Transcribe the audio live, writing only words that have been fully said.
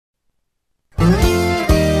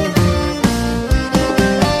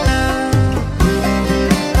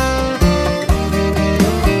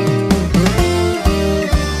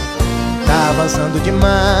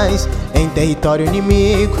território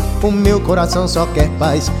inimigo. O meu coração só quer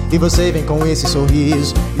paz e você vem com esse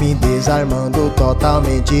sorriso, me desarmando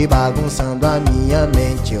totalmente, bagunçando a minha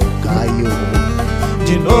mente. Eu caio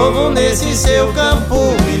de novo nesse seu campo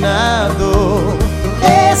minado.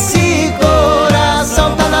 Esse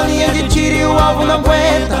coração tá na linha de tiro e o alvo não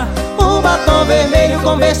aguenta. O batom vermelho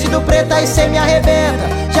com vestido preto, aí cê me arrebenta.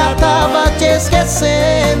 Já tava te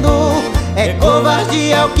esquecendo, é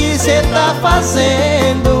covardia o que cê tá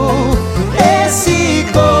fazendo. Esse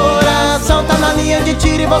coração tá na linha de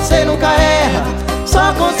tiro e você nunca erra.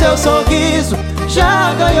 Só com seu sorriso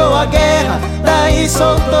já ganhou a guerra. Daí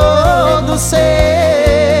sou todo seu,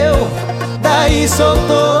 daí sou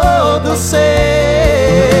todo seu.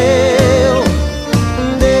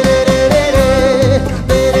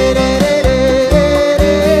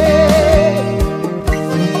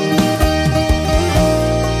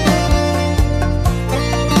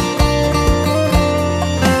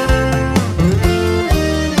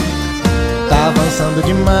 Avançando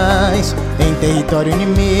demais em território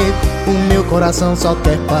inimigo. O meu coração só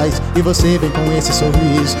quer paz e você vem com esse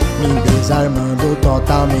sorriso, me desarmando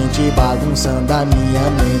totalmente, bagunçando a minha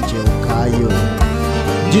mente. Eu caio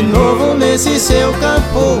de novo nesse seu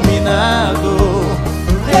campo minado.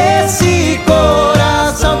 Esse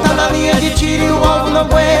coração tá na linha de tiro e o alvo não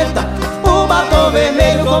aguenta. O batom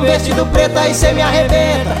vermelho com vestido preto, aí cê me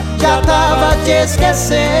arrebenta. Já tava te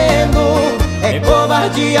esquecendo, é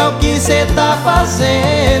covardia o que cê tá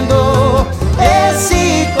fazendo.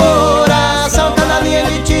 Esse coração tá na linha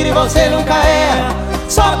de tiro e você nunca erra.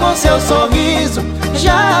 Só com seu sorriso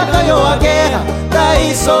já ganhou a guerra.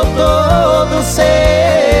 Daí sou todo seu,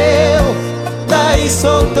 daí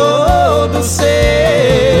sou todo seu.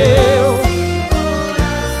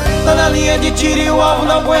 Tá na linha de tiro e o alvo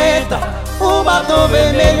não aguenta. O batom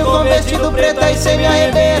vermelho com vestido preto, aí cê me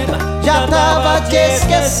arrebenta. Já tava te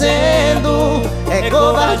esquecendo, é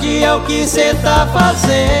covardia o que cê tá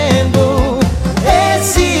fazendo.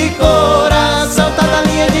 Esse coração tá na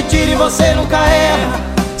linha de tiro e você nunca erra.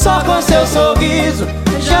 Só com seu sorriso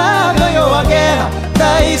já ganhou a guerra.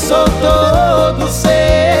 Daí sou todo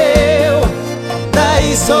seu,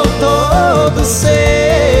 daí sou todo seu.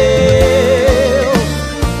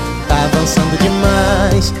 Tá avançando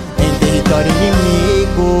demais em território inimigo.